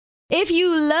If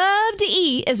you love to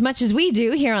eat as much as we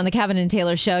do here on the Kevin and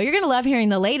Taylor Show, you're going to love hearing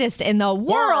the latest in the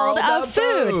world of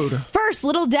food. First,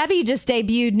 Little Debbie just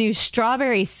debuted new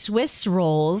strawberry Swiss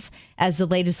rolls as the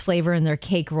latest flavor in their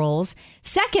cake rolls.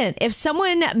 Second, if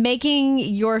someone making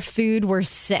your food were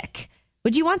sick,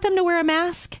 would you want them to wear a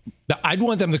mask? I'd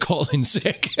want them to call in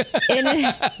sick.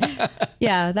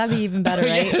 Yeah, that'd be even better,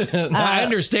 right? I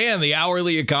understand the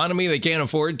hourly economy. They can't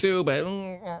afford to, but...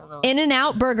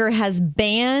 In-N-Out Burger has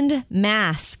banned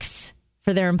masks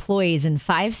for their employees in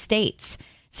 5 states,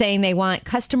 saying they want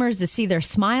customers to see their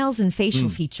smiles and facial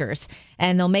features,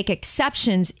 and they'll make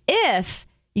exceptions if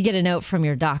you get a note from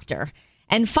your doctor.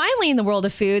 And finally, in the world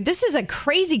of food, this is a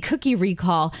crazy cookie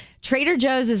recall. Trader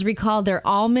Joe's has recalled their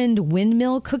almond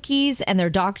windmill cookies and their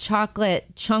dark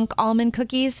chocolate chunk almond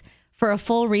cookies for a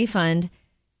full refund.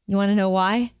 You want to know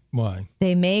why? Why?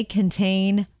 They may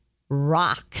contain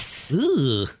rocks.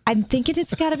 Ugh. I'm thinking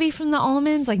it's got to be from the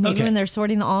almonds, like maybe when they're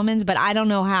sorting the almonds, but I don't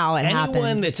know how it happened.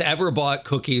 Anyone that's ever bought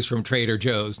cookies from Trader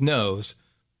Joe's knows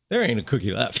there ain't a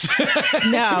cookie left.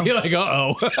 No. You're like,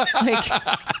 uh-oh. Like,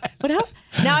 what else?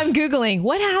 Now I'm Googling,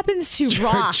 what happens to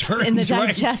rocks in the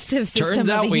digestive system Turns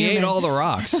out of a we human? ate all the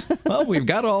rocks. Well, we've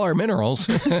got all our minerals.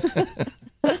 Maybe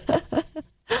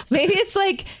it's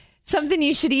like something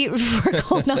you should eat for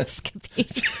colonoscopy.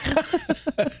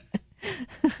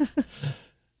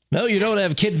 No, you don't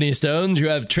have kidney stones. You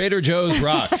have Trader Joe's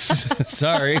rocks.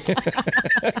 Sorry.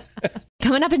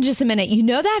 Coming up in just a minute, you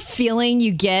know that feeling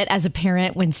you get as a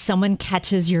parent when someone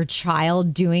catches your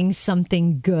child doing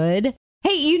something good?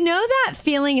 Hey, you know that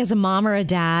feeling as a mom or a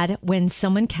dad when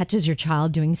someone catches your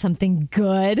child doing something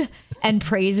good and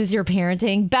praises your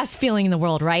parenting? Best feeling in the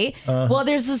world, right? Well,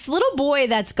 there's this little boy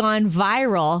that's gone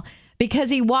viral because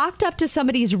he walked up to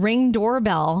somebody's Ring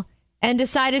doorbell and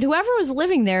decided whoever was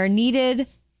living there needed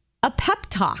a pep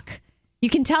talk. You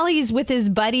can tell he's with his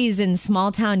buddies in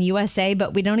small town USA,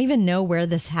 but we don't even know where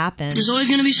this happened. There's always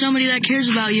going to be somebody that cares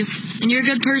about you, and you're a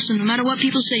good person. No matter what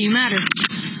people say, you matter.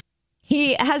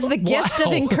 He has the gift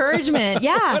of encouragement.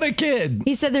 Yeah. What a kid.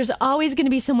 He said there's always going to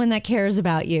be someone that cares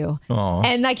about you. Aww.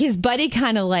 And like his buddy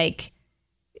kind of like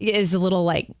is a little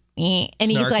like, and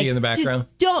Snarky he's like, in the background.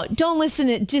 Don't listen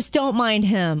to it. Just don't mind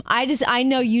him. I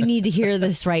know you need to hear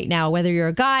this right now, whether you're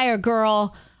a guy or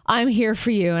girl. I'm here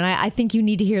for you. And I think you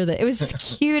need to hear that. It was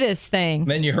the cutest thing.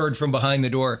 Then you heard from behind the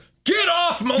door, "Get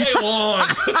off my lawn."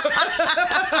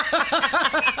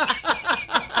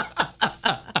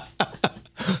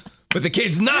 But the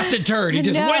kid's not deterred. He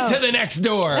just went to the next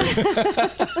door. Wouldn't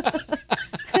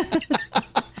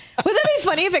that be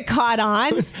funny if it caught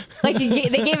on? Like they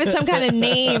gave it some kind of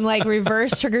name, like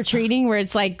reverse trick-or-treating, where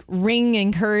it's like Ring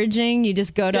encouraging. You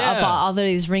just go to up all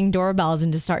these Ring doorbells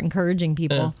and just start encouraging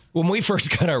people. When we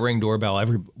first got our Ring doorbell,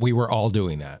 we were all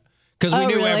doing that. Because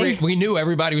we knew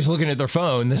everybody was looking at their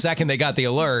phone the second they got the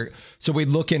alert. So we'd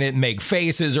look in it and make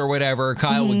faces or whatever.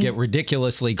 Kyle would get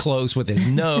ridiculously close with his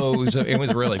nose. It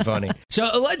was really funny.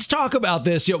 So let's talk about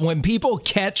this. When people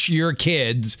catch your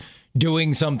kids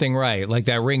doing something right, like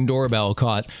that Ring doorbell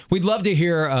caught, we'd love to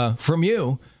hear from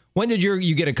you. When did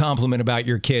you get a compliment about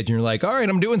your kids and you're like, all right,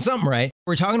 I'm doing something right?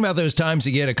 We're talking about those times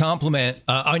you get a compliment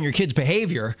on your kid's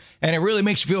behavior, and it really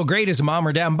makes you feel great as a mom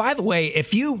or dad. And by the way,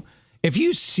 if you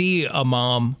see a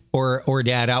mom or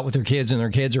dad out with their kids and their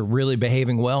kids are really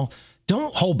behaving well,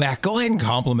 don't hold back. Go ahead and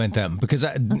compliment them, because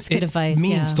that's good advice.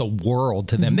 Means the world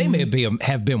to them. They may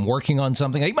have been working on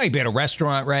something. They might be at a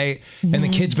restaurant, right? And the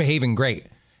kid's behaving great.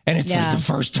 And it's like the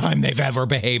first time they've ever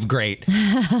behaved great.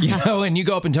 And you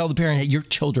go up and tell the parent, hey, your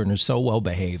children are so well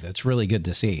behaved. It's really good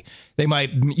to see. You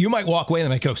might walk away and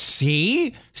they might go,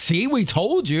 see, we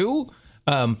told you.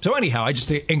 So anyhow, I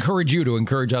just encourage you to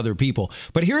encourage other people.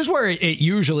 But here's where it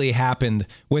usually happened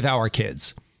with our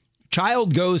kids.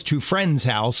 Child goes to friend's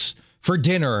house for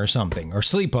dinner or something, or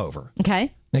sleepover.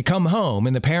 Okay. They come home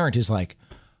and the parent is like,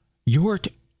 your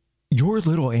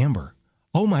little Amber,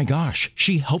 oh my gosh,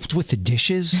 she helped with the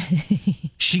dishes.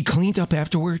 She cleaned up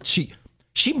afterwards.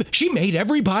 She made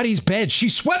everybody's bed. She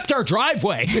swept our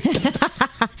driveway.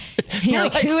 You're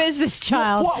like, who is this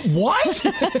child? What?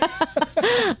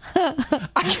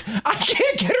 I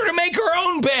can't get her to make her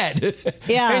own bed.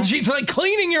 Yeah. And she's like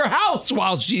cleaning your house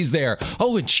while she's there.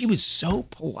 Oh, and she was so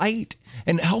polite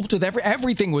and helped with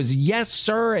everything was yes,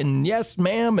 sir, and yes,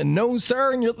 ma'am, and no,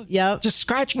 sir. And you're just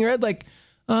scratching your head like,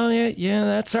 oh, yeah,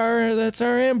 that's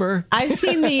our Amber. I've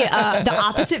seen the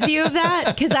opposite view of that,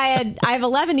 because I have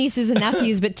 11 nieces and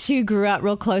nephews, but 2 grew up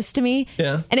real close to me.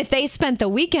 Yeah. And if they spent the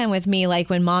weekend with me, like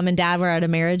when mom and dad were at a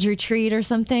marriage retreat or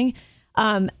something,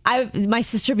 My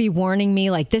sister be warning me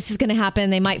like, this is going to happen.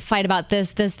 They might fight about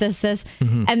this.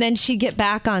 Mm-hmm. And then she'd get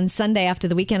back on Sunday after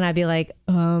the weekend. I'd be like,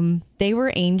 they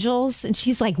were angels. And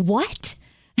she's like, what?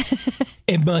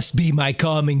 It must be my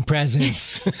calming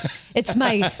presence. It's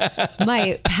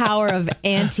my power of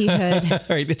anti-hood.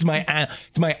 Right, it's my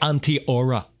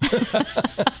anti-aura.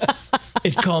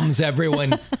 It calms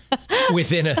everyone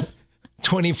within a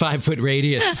 25-foot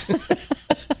radius.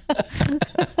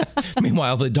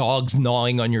 Meanwhile, the dog's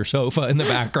gnawing on your sofa in the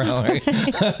background.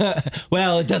 Right?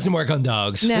 Well, it doesn't work on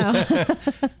dogs. No.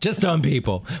 Just on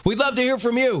people. We'd love to hear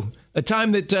from you. A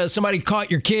time that somebody caught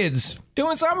your kids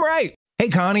doing something right. Hey,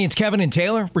 Connie, it's Kevin and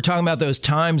Taylor. We're talking about those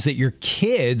times that your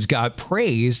kids got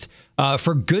praised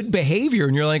for good behavior.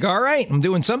 And you're like, all right, I'm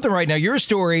doing something right now. Your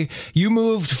story, you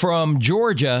moved from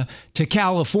Georgia to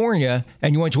California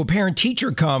and you went to a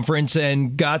parent-teacher conference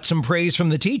and got some praise from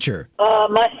the teacher.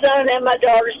 My son and my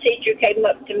daughter's teacher came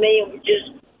up to me and were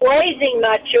just praising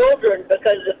my children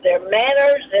because of their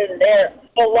manners and their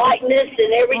politeness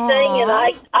and everything. Aww. And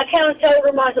I kind of told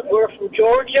them, I said, we're from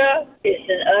Georgia. It's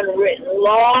an unwritten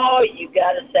law. You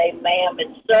got to say ma'am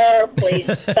and sir, please,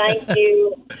 thank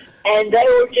you. And they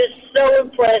were just so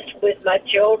impressed with my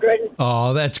children.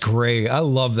 Oh, that's great. I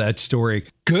love that story.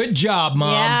 Good job,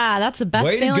 Mom. Yeah, that's the best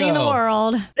feeling in the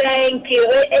world. Thank you.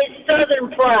 It's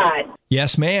Southern pride.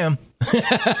 Yes, ma'am. Y'all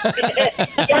have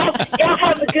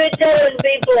a good day and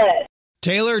be blessed.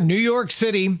 Taylor, New York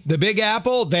City, the Big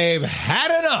Apple, they've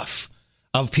had enough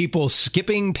of people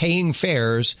skipping paying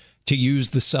fares to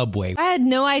use the subway. I had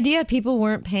no idea people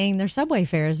weren't paying their subway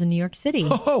fares in New York City.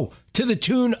 Oh, to the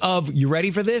tune of, you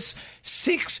ready for this?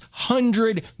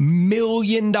 $600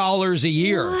 million a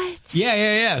year. What?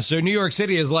 Yeah. So New York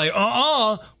City is like,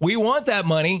 we want that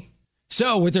money.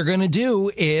 So what they're going to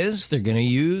do is they're going to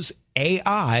use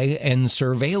AI and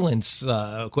surveillance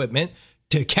equipment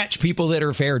to catch people that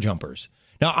are fare jumpers.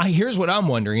 Now, here's what I'm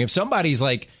wondering. If somebody's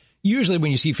like, usually when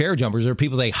you see fare jumpers, there are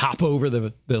people, they hop over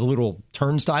the little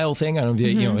turnstile thing. I don't know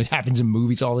if you know, it happens in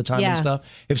movies all the time and stuff.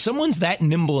 If someone's that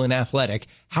nimble and athletic,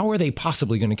 how are they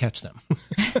possibly going to catch them?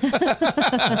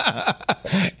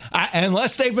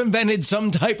 Unless they've invented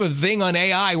some type of thing on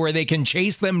AI where they can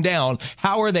chase them down,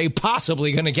 how are they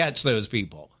possibly going to catch those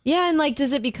people? Yeah, and like,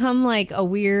 does it become like a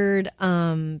weird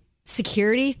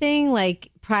security thing, like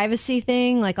privacy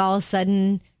thing? Like all of a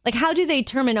sudden, like how do they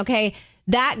determine, okay,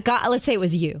 that guy, let's say it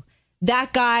was you,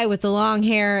 that guy with the long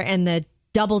hair and the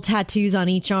double tattoos on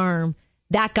each arm,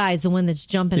 that guy's the one that's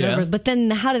jumping over. But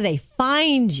then how do they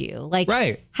find you? Like,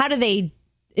 how do they,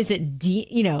 is it,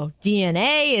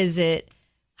 DNA? Is it,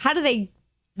 how do they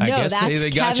know? I guess that's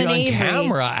they got Kevin you on Avery.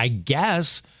 camera, I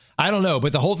guess. I don't know.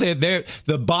 But the whole thing,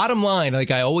 the bottom line, like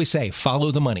I always say,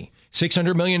 follow the money.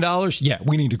 $600 million? Yeah,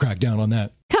 we need to crack down on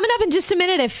that. Coming up in just a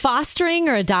minute, if fostering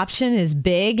or adoption is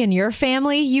big in your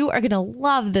family, you are going to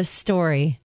love this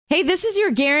story. Hey, this is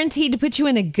your guaranteed to put you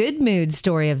in a good mood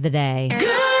story of the day.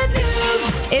 Good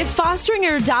news! If fostering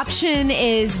or adoption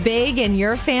is big in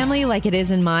your family like it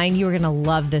is in mine, you are going to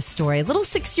love this story. Little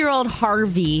 6-year-old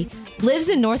Harvey lives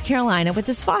in North Carolina with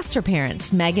his foster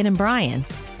parents, Megan and Brian.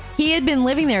 He had been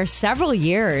living there several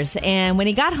years, and when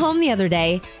he got home the other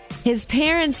day, his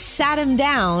parents sat him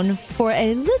down for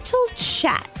a little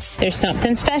chat. There's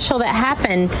something special that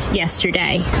happened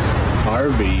yesterday.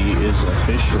 Harvey is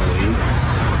officially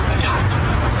adopted.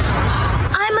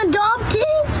 I'm adopted?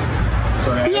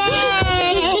 Yay!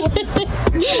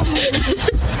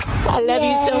 I love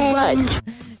you so much.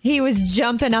 He was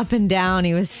jumping up and down.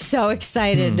 He was so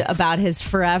excited about his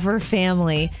forever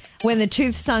family. When the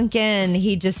truth sunk in,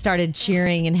 he just started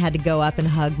cheering and had to go up and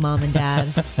hug mom and dad.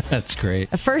 That's great.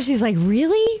 At first, he's like,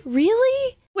 really?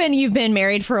 Really? When you've been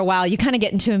married for a while, you kind of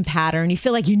get into a pattern. You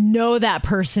feel like you know that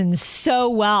person so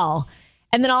well.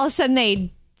 And then all of a sudden,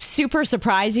 they super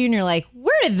surprise you and you're like,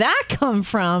 where did that come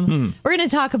from? We're going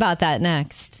to talk about that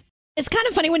next. It's kind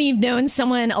of funny when you've known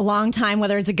someone a long time,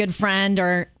 whether it's a good friend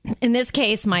or, in this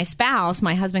case, my spouse,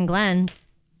 my husband, Glenn.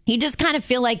 You just kind of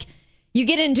feel like you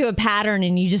get into a pattern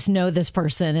and you just know this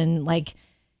person and like,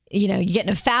 you know, you get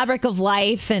in a fabric of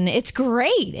life and it's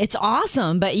great. It's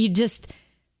awesome. But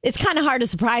it's kind of hard to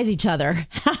surprise each other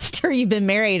after you've been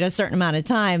married a certain amount of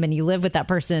time and you live with that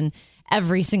person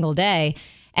every single day.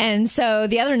 And so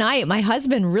the other night, my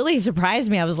husband really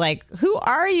surprised me. I was like, who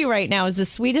are you right now? It's the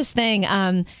sweetest thing.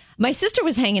 My sister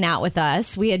was hanging out with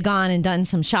us. We had gone and done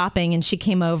some shopping and she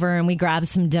came over and we grabbed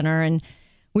some dinner and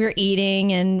we were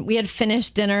eating and we had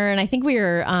finished dinner. And I think we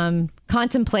were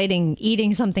contemplating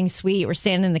eating something sweet. We're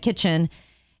standing in the kitchen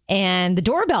and the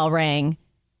doorbell rang.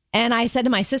 And I said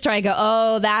to my sister, I go,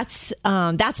 oh, that's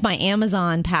my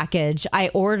Amazon package. I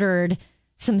ordered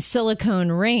some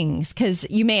silicone rings because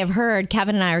you may have heard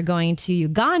Kevin and I are going to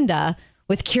Uganda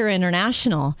with Cura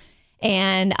International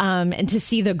and to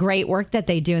see the great work that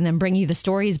they do and then bring you the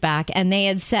stories back. And they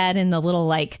had said in the little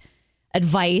like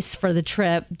advice for the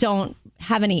trip, don't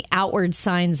have any outward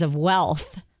signs of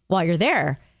wealth while you're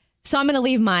there. So I'm going to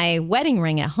leave my wedding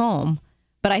ring at home.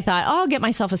 But I thought, I'll get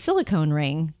myself a silicone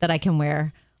ring that I can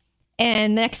wear.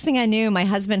 And the next thing I knew, my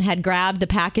husband had grabbed the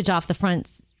package off the front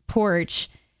porch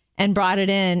and brought it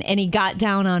in. And he got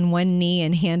down on one knee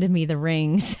and handed me the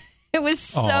rings. It was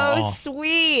so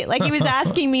sweet. Like he was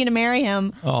asking me to marry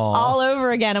him all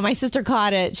over again. And my sister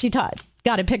caught it. She got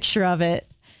a picture of it.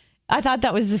 I thought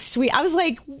that was sweet. I was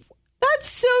like, that's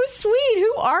so sweet.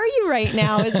 Who are you right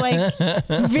now? It's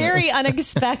like very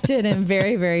unexpected and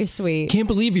very, very sweet. Can't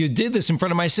believe you did this in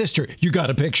front of my sister. You got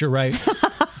a picture, right?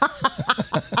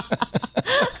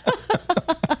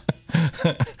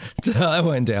 So that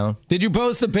went down. Did you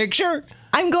post the picture?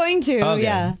 I'm going to, okay.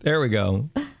 Yeah. There we go.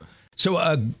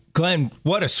 So, Glenn,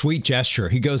 what a sweet gesture.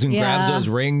 He goes and grabs those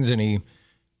rings and he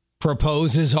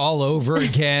proposes all over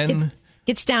again.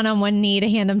 Gets down on one knee to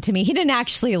hand them to me. He didn't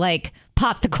actually like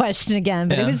pop the question again,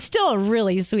 but it was still a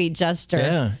really sweet gesture.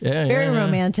 Yeah. Very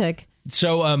romantic.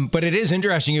 So, but it is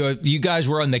interesting. You guys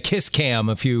were on the Kiss Cam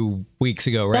a few weeks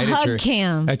ago, right? The Hug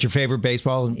Cam. At your favorite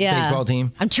baseball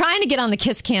team? I'm trying to get on the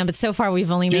Kiss Cam, but so far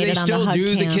we've only made it on the Hug Cam. Do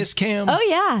they still do the Kiss Cam? Oh,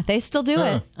 yeah. They still do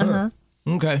it.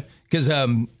 Okay. Because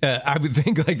I would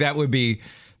think like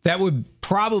that would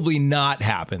probably not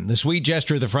happen. The sweet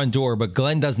gesture at the front door, but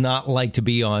Glenn does not like to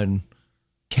be on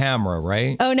camera,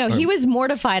 right? Oh, no. He was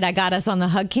mortified I got us on the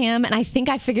Hug Cam, and I think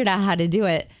I figured out how to do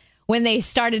it. When they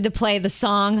started to play the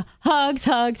song, hugs,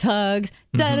 hugs, hugs,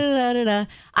 da da da da da,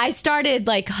 I started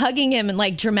like hugging him and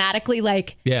like dramatically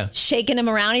like shaking him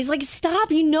around. He's like, stop,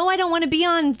 I don't want to be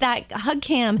on that Hug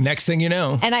Cam. Next thing you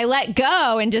know. And I let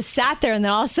go and just sat there, and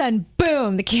then all of a sudden,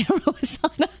 boom, the camera was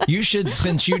on us. You should,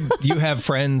 since you have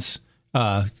friends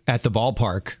at the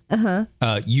ballpark,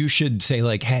 you should say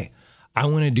like, hey, I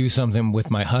want to do something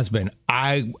with my husband.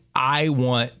 I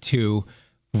want to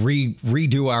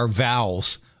redo our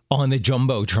vows on the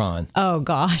Jumbotron. Oh,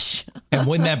 gosh. And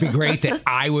wouldn't that be great that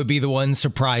I would be the one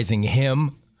surprising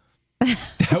him?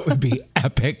 That would be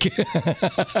epic.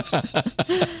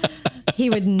 He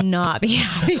would not be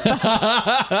happy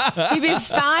about it. He'd be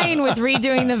fine with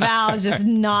redoing the vows, just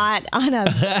not on a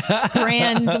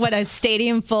a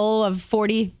stadium full of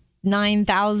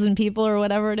 49,000 people or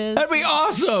whatever it is. That'd be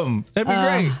awesome. That'd be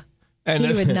great. And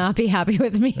he would not be happy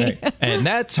with me. Right. And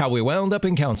that's how we wound up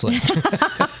in counseling. Had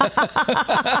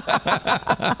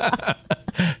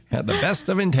the best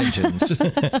of intentions.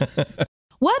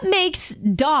 What makes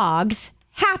dogs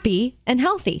happy and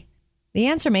healthy? The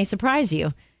answer may surprise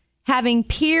you. Having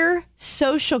peer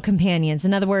social companions,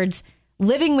 in other words,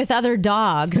 living with other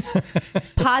dogs,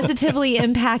 positively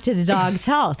impacted a dog's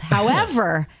health.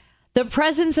 However, the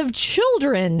presence of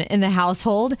children in the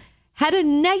household had a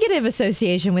negative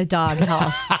association with dog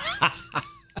health.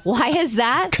 Why is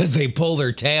that? Because they pull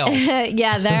their tail.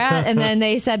 That. And then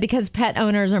they said because pet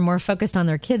owners are more focused on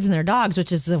their kids and their dogs,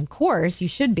 which is, of course, you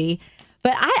should be.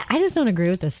 But I just don't agree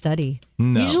with this study.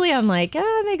 No. Usually I'm like,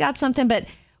 they got something. But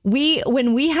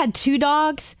when we had two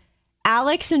dogs,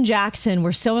 Alex and Jackson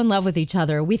were so in love with each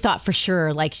other. We thought for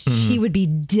sure like she would be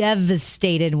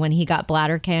devastated when he got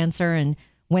bladder cancer and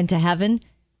went to heaven.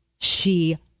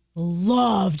 She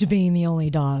loved being the only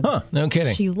dog. Huh, no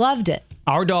kidding. She loved it.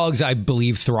 Our dogs, I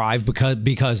believe, thrive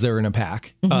because they're in a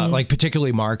pack. Like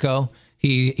particularly Marco.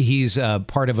 He's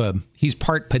part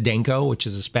Podenco, which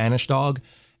is a Spanish dog.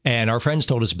 And our friends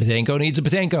told us Podenco needs a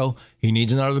Podenco. He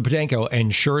needs another Podenco.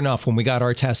 And sure enough, when we got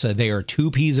our Tessa, they are two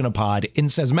peas in a pod.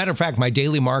 As a matter of fact, my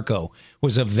daily Marco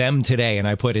was of them today. And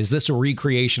I put, is this a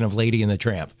recreation of Lady and the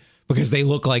Tramp? Because they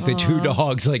look like the two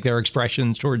dogs, like their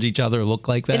expressions towards each other look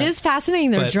like that. It is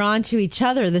fascinating. They're drawn to each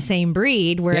other, the same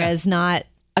breed, whereas not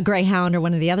a greyhound or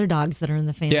one of the other dogs that are in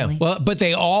the family. Yeah, well, but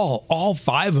they all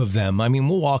five of them. I mean,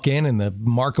 we'll walk in and the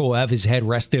Marco will have his head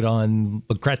rested on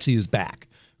Lucrezia's back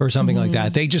or something like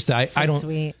that. They just, I don't.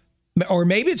 Sweet. Or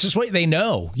maybe it's just what they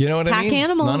know. You know what I mean? Pack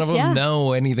animals. None of them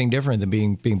know anything different than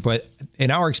being. But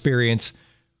in our experience,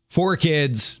 4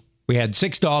 kids, we had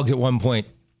 6 dogs at one point.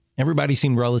 Everybody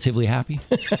seemed relatively happy,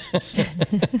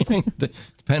 depending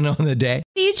on the day.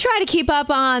 You try to keep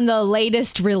up on the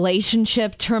latest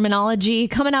relationship terminology.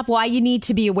 Coming up, why you need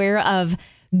to be aware of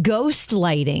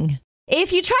ghostlighting.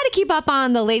 If you try to keep up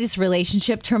on the latest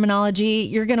relationship terminology,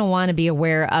 you're going to want to be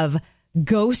aware of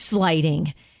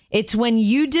ghostlighting. It's when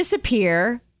you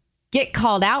disappear, get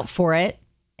called out for it,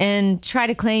 and try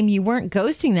to claim you weren't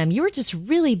ghosting them. You were just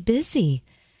really busy.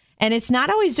 And it's not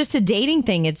always just a dating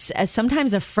thing. It's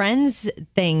sometimes a friend's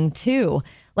thing too.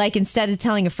 Like instead of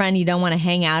telling a friend you don't want to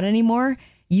hang out anymore,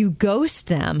 you ghost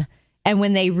them. And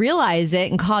when they realize it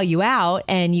and call you out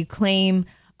and you claim,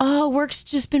 oh, work's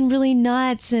just been really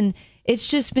nuts and it's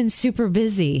just been super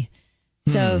busy.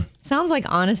 So sounds like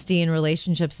honesty in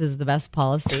relationships is the best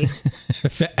policy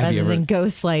rather than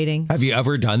gaslighting. Have you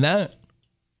ever done that?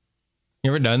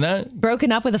 You ever done that?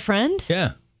 Broken up with a friend?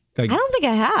 Yeah. I don't think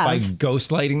I have. By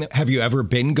ghostlighting them? Have you ever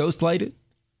been ghostlighted?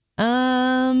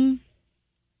 I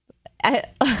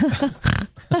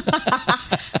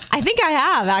think I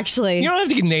have, actually. You don't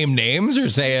have to name names or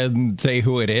say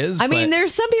who it is. I mean,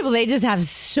 there's some people, they just have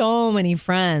so many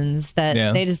friends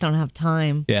that they just don't have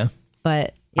time. Yeah.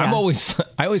 But yeah.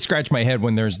 I always scratch my head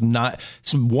when there's not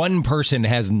one person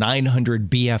has 900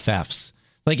 BFFs.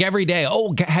 Like every day,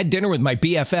 had dinner with my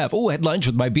BFF. Oh, had lunch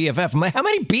with my BFF. I'm like, how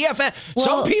many BFF? Well,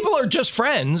 some people are just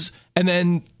friends. And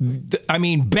then,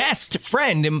 best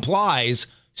friend implies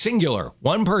singular,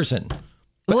 one person.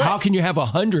 But how can you have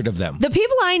 100 of them? The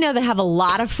people I know that have a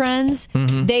lot of friends,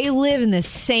 they live in the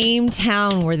same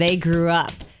town where they grew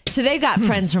up. So they've got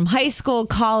friends from high school,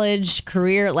 college,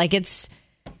 career. Like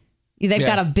they've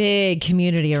got a big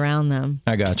community around them.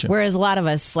 I got you. Whereas a lot of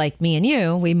us, like me and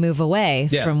you, we move away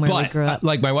from where we grew up.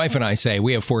 Like my wife and I say,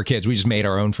 we have 4 kids. We just made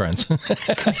our own friends.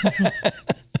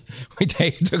 We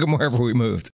took them wherever we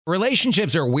moved.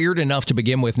 Relationships are weird enough to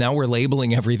begin with. Now we're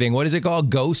labeling everything. What is it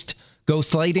called?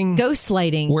 Ghostlighting?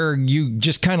 Ghostlighting. Where you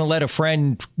just kind of let a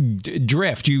friend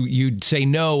drift. You say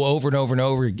no over and over and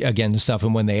over again to stuff.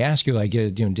 And when they ask you, like,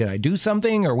 did I do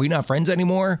something? Are we not friends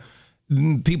anymore?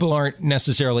 People aren't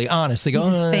necessarily honest. They go,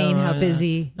 just feign how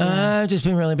busy. I've just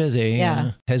been really busy.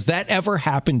 Yeah. Has that ever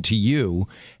happened to you?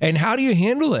 And how do you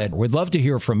handle it? We'd love to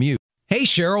hear from you. Hey,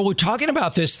 Cheryl, we're talking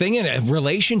about this thing in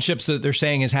relationships that they're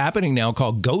saying is happening now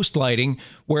called ghostlighting,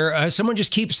 where someone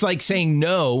just keeps like saying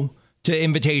no to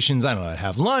invitations. I don't know, to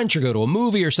have lunch or go to a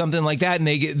movie or something like that. And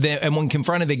and when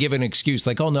confronted, they give an excuse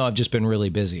like, oh, no, I've just been really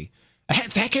busy.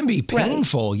 That can be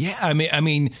painful. Right. Yeah. I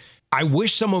mean, I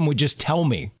wish someone would just tell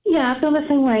me. Yeah, I feel the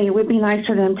same way. It would be nice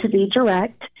for them to be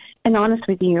direct and honest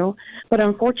with you. But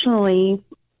unfortunately,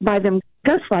 by them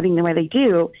ghostlighting the way they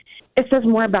do, it says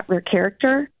more about their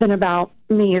character than about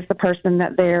me as the person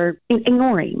that they're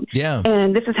ignoring. Yeah.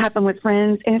 And this has happened with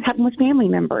friends and it's happened with family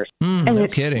members. And no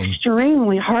it's kidding.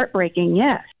 Extremely heartbreaking,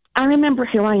 yes. I remember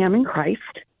who I am in Christ.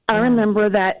 I remember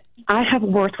that I have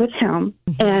worth with him.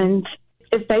 And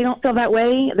if they don't feel that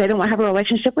way, they don't want to have a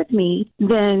relationship with me,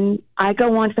 then I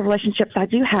go on to the relationships I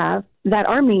do have that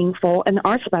are meaningful and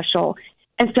are special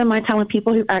and spend my time with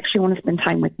people who actually want to spend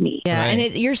time with me. Yeah, right.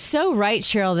 And you're so right,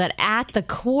 Cheryl, that at the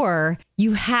core,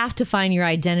 you have to find your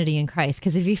identity in Christ.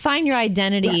 Because if you find your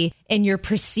identity in your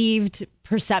perceived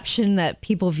perception that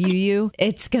people view you,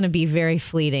 it's going to be very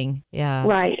fleeting. Yeah.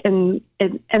 Right. And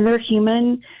they're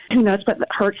human. Who knows what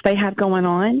hurts they have going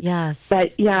on. Yes.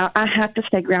 But yeah, I have to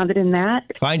stay grounded in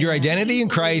that. Find your identity in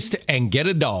Christ and get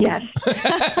a dog. Yes.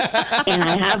 And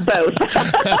I have both.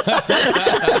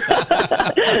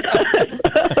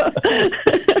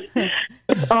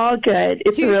 It's all good.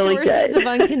 It's really good. 2 sources of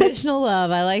unconditional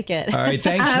love. I like it. All right.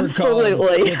 Thanks for calling.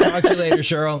 We'll talk to you later,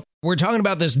 Cheryl. We're talking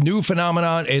about this new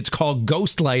phenomenon. It's called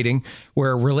ghostlighting,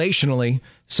 where relationally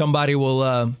somebody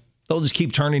will they'll just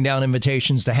keep turning down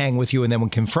invitations to hang with you, and then when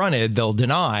confronted, they'll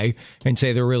deny and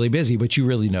say they're really busy, but you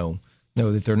really know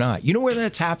that they're not. You know where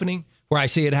that's happening? Where I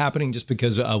see it happening just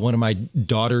because one of my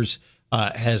daughters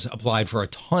has applied for a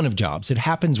ton of jobs. It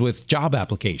happens with job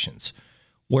applications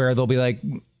where they'll be like,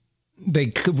 they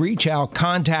could reach out,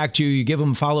 contact you, you give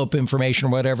them follow-up information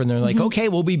or whatever, and they're like, okay,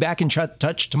 we'll be back in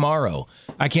touch tomorrow.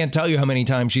 I can't tell you how many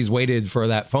times she's waited for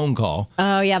that phone call.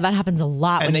 Oh, yeah, that happens a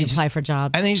lot when you apply for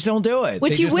jobs. And they just don't do it.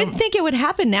 Which you would think it would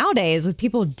happen nowadays with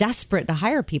people desperate to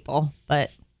hire people.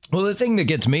 But well, the thing that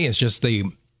gets me is just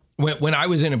when I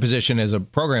was in a position as a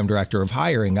program director of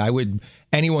hiring,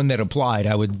 anyone that applied,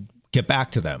 I would get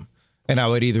back to them. And I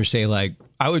would either say, like,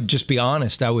 I would just be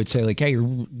honest. I would say, like, hey,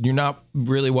 you're not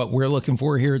really what we're looking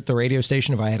for here at the radio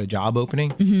station if I had a job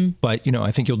opening. But,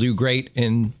 I think you'll do great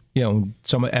in,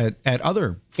 some at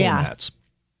other formats.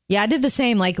 Yeah, I did the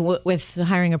same, like with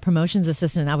hiring a promotions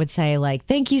assistant. I would say, like,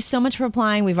 thank you so much for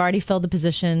applying. We've already filled the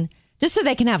position, just so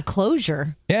they can have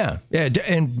closure. Yeah.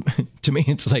 And to me,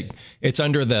 it's like it's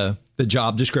under the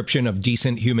job description of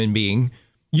decent human being.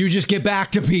 You just get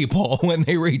back to people when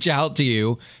they reach out to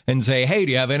you and say, hey,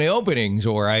 do you have any openings?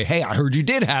 Or, hey, I heard you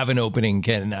did have an opening.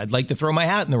 I'd like to throw my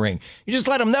hat in the ring. You just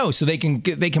let them know so they can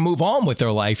move on with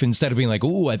their life instead of being like,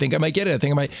 ooh, I think I might get it. I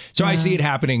think I might. So I see it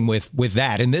happening with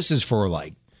that. And this is for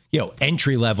like,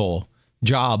 entry level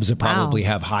jobs that probably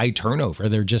have high turnover.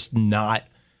 They're just not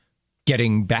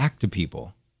getting back to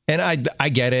people. And I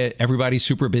get it. Everybody's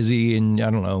super busy, and I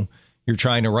don't know, you're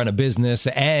trying to run a business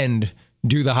and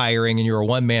do the hiring, and you're a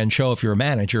one-man show if you're a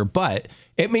manager. But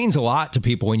it means a lot to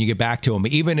people when you get back to them.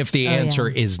 Even if the answer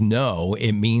is no,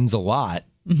 it means a lot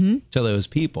to those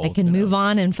people. They can move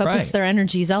on and focus their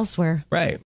energies elsewhere.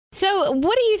 Right. So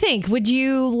what do you think? Would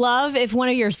you love if one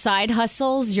of your side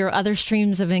hustles, your other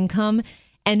streams of income,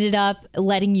 ended up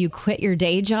letting you quit your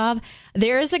day job?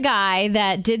 There is a guy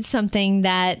that did something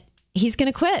that he's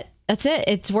going to quit. That's it.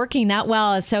 It's working that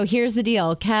well. So here's the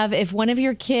deal. Kev, if one of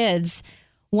your kids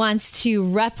wants to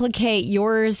replicate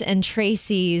yours and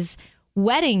Tracy's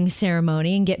wedding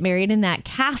ceremony and get married in that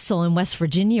castle in West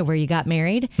Virginia where you got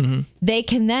married, they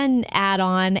can then add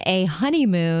on a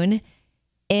honeymoon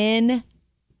in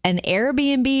an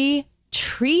Airbnb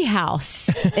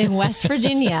treehouse in West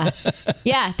Virginia.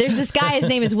 Yeah, there's this guy. His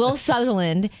name is Will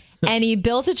Sutherland, and he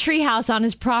built a treehouse on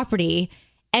his property.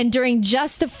 And during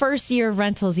just the first year of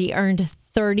rentals, he earned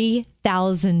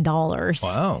 $30,000.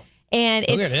 Wow. And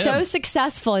it's so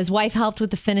successful. His wife helped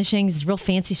with the finishings. It's real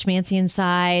fancy schmancy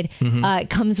inside. It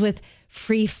comes with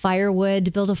free firewood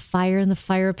to build a fire in the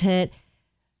fire pit.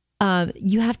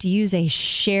 You have to use a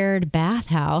shared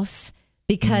bathhouse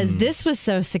because this was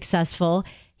so successful.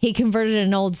 He converted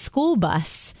an old school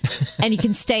bus, and you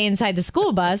can stay inside the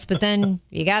school bus, but then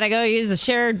you got to go use the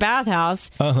shared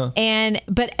bathhouse.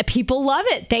 But people love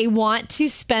it. They want to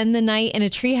spend the night in a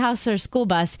treehouse or a school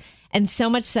bus. And so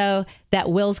much so that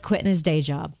Will's quitting his day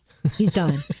job. He's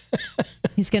done.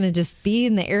 He's going to just be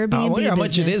in the Airbnb I wonder how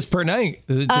much it business. is per night.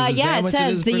 It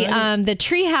says the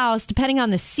tree house, depending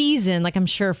on the season, like I'm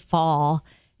sure fall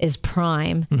is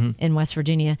prime in West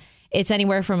Virginia. It's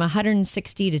anywhere from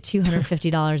 $160 to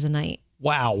 $250 a night.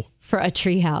 Wow. For a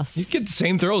tree house. You get the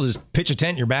same thrill as pitch a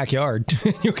tent in your backyard.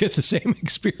 You'll get the same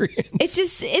experience.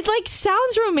 It like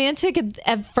sounds romantic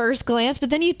at first glance, but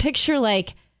then you picture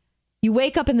like, you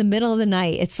wake up in the middle of the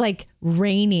night. It's like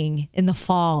raining in the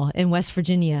fall in West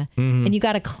Virginia. And you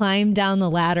got to climb down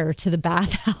the ladder to the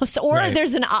bathhouse. Or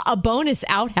there's a bonus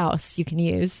outhouse you can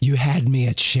use. You had me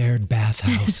at shared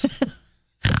bathhouse.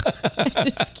 I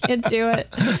just can't do it.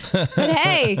 But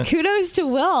hey, kudos to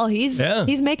Will. He's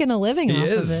making a living off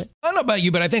of it. I don't know about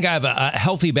you, but I think I have a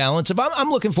healthy balance.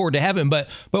 I'm looking forward to heaven, but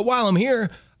while I'm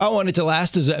here, I want it to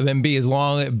last and be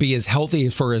as healthy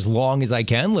for as long as I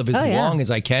can, live as long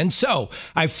as I can. So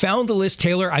I found a list,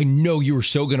 Taylor. I know you are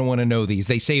so going to want to know these.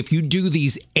 They say if you do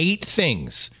these 8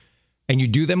 things and you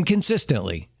do them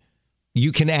consistently,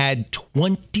 you can add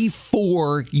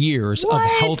 24 years of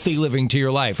healthy living to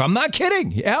your life. I'm not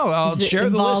kidding. Yeah, I'll share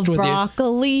the list with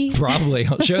you. Probably.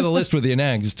 I'll share the list with you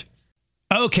next.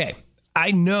 Okay.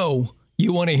 I know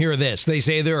you want to hear this. They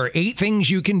say there are 8 things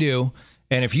you can do.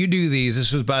 And if you do these,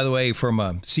 this was, by the way, from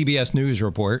a CBS News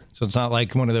report. So it's not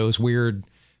like one of those weird,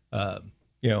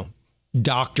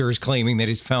 doctors claiming that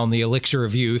he's found the elixir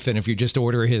of youth. And if you just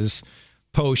order his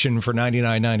potion for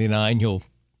 $99.99, you'll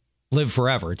live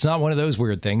forever. It's not one of those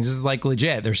weird things. This is like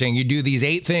legit. They're saying you do these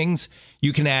 8 things,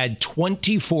 you can add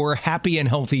 24 happy and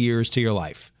healthy years to your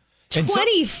life.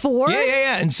 24?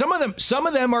 Yeah. And some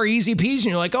of them are easy peasy. And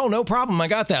you're like, oh, no problem. I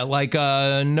got that. Like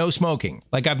no smoking.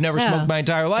 Like I've never smoked my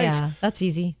entire life. Yeah, that's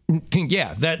easy.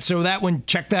 Yeah. That one,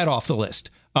 check that off the list.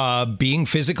 Being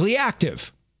physically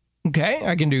active. Okay,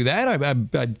 I can do that.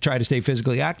 I try to stay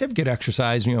physically active, get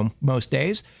exercise, most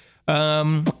days.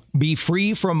 Be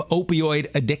free from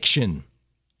opioid addiction.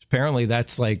 Apparently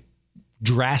that's like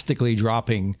drastically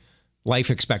dropping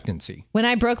life expectancy. When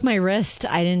I broke my wrist,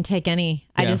 I didn't take any.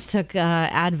 I just took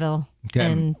Advil.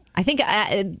 Okay. And I think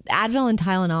Advil and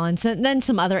Tylenol and then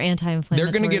some other anti-inflammatories.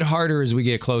 They're going to get harder as we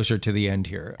get closer to the end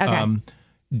here. Okay.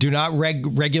 Do not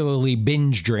regularly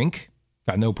binge drink.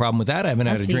 Got no problem with that. I haven't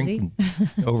had a drink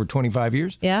in over 25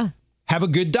 years. Yeah. Have a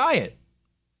good diet.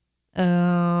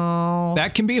 Oh.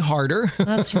 That can be harder.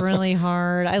 That's really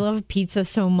hard. I love pizza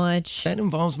so much. That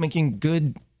involves making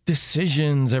good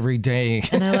decisions every day.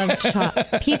 And I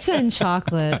love pizza and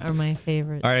chocolate are my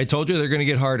favorite. All right, I told you they're going to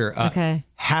get harder. Okay.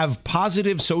 Have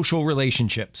positive social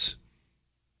relationships.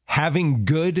 Having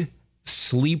good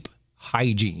sleep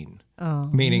hygiene. Oh,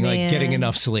 meaning man. like getting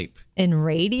enough sleep. In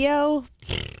radio?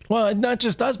 Well, not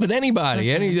just us, but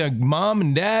anybody. Okay. Any mom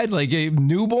and dad, like a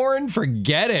newborn,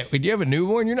 forget it. When you have a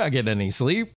newborn, you're not getting any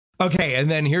sleep. Okay, and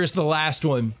then here's the last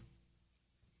one.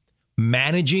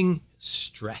 Managing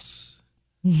stress.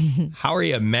 How are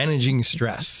you managing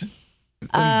stress?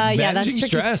 That's tricky.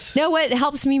 Stress. No, what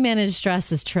helps me manage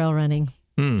stress is trail running.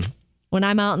 When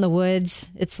I'm out in the woods,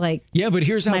 it's like but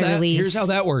here's how release. Here's how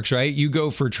that works, right? You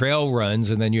go for trail runs,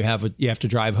 and then you have to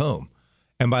drive home.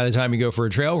 And by the time you go for a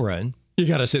trail run, you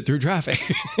got to sit through traffic.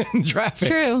 Traffic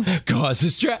True.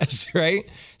 causes stress, right?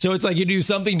 So it's like you do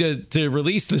something to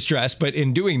release the stress, but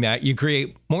in doing that, you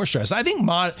create more stress. I think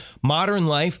modern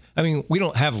life, I mean, we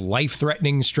don't have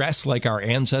life-threatening stress like our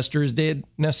ancestors did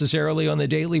necessarily on the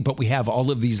daily, but we have all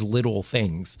of these little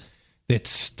things that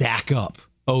stack up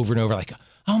over and over like,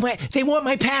 oh, my, they want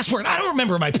my password. I don't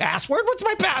remember my password. What's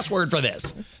my password for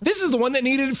this? This is the one that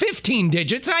needed 15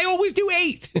 digits. I always do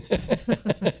 8.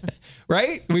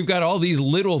 Right? We've got all these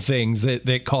little things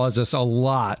that cause us a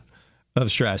lot of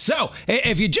stress. So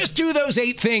if you just do those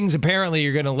 8 things, apparently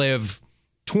you're going to live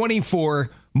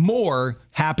 24 more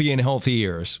happy and healthy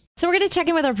years. So we're going to check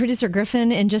in with our producer,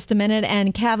 Griffin, in just a minute.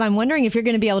 And Kev, I'm wondering if you're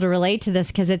going to be able to relate to this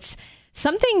because it's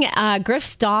something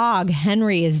Griff's dog,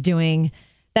 Henry, is doing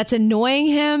that's annoying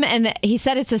him. And he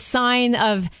said it's a sign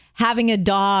of having a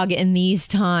dog in these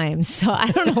times. So I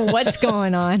don't know what's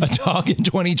going on. A dog in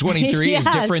 2023 Yes.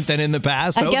 is different than in the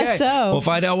past? I guess so. We'll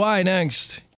find out why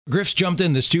next. Griff's jumped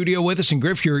in the studio with us, and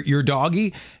Griff, your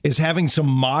doggy is having some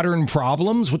modern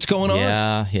problems. What's going on?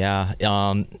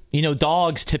 Yeah.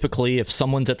 Dogs typically, if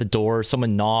someone's at the door,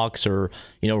 someone knocks or,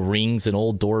 rings an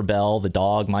old doorbell, the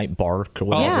dog might bark or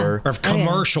whatever. Or if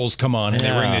commercials come on and they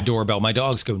ring the doorbell, my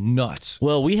dogs go nuts.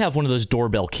 Well, we have one of those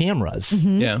doorbell cameras.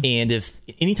 Mm-hmm. Yeah. And if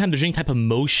anytime there's any type of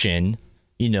motion,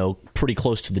 pretty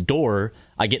close to the door,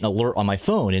 I get an alert on my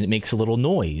phone and it makes a little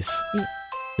noise.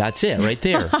 That's it right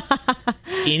there.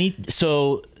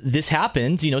 So this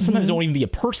happens, sometimes it won't even be a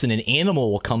person. An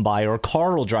animal will come by or a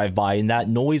car will drive by and that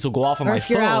noise will go off on my phone. Or if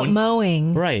you're out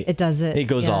mowing, right, it does it. It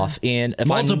goes off. And if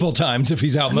multiple times if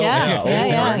he's out mowing. Yeah.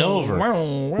 Over and over.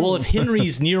 Well, if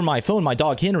Henry's near my phone, my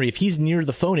dog Henry, if he's near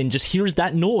the phone and just hears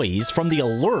that noise from the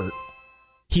alert,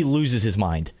 he loses his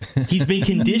mind. He's been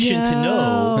conditioned to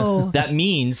know that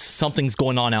means something's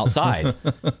going on outside.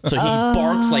 So he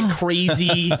barks like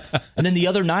crazy. And then the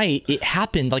other night, it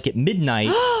happened like at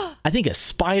midnight. I think a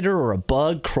spider or a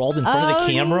bug crawled in front of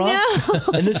the camera. No.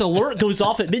 And this alert goes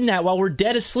off at midnight while we're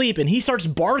dead asleep. And he starts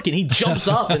barking. He jumps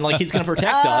up and like he's going to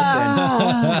protect us.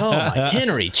 And it's like, oh, my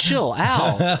Henry, chill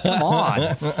out. Come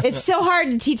on. It's so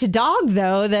hard to teach a dog,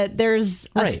 though, that there's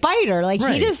a spider. Like,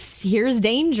 he just hears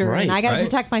danger, and I got to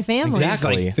protect my family.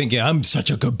 Exactly. Like thinking, I'm such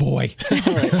a good boy.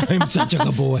 I'm such a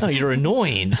good boy. Oh, you're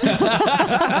annoying.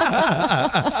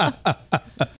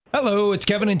 Hello, it's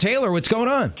Kevin and Taylor. What's going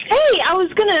on? Hey,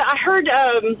 I heard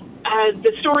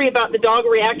the story about the dog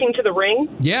reacting to the ring.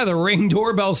 Yeah, the Ring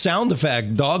doorbell sound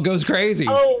effect. Dog goes crazy.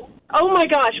 Oh my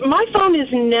gosh. My phone is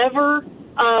never,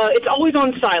 it's always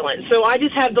on silent. So I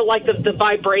just have the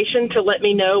vibration to let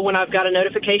me know when I've got a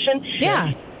notification.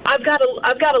 Yeah. I've got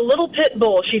a little pit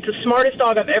bull. She's the smartest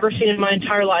dog I've ever seen in my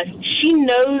entire life. She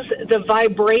knows the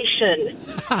vibration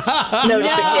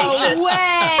notification. No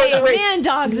way! Man,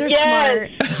 dogs are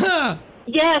smart.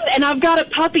 Yes, and I've got a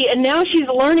puppy, and now she's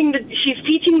she's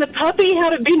teaching the puppy how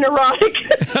to be neurotic.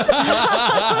 No.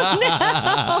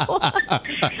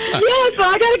 Yeah, so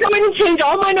I got to go in and change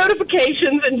all my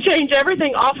notifications and change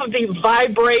everything off of the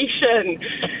vibration.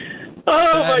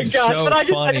 Oh, That my is gosh. so But I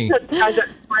just funny. had to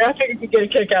I figured you'd get a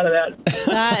kick out of that.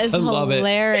 That is I love it.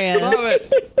 hilarious. Love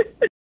it.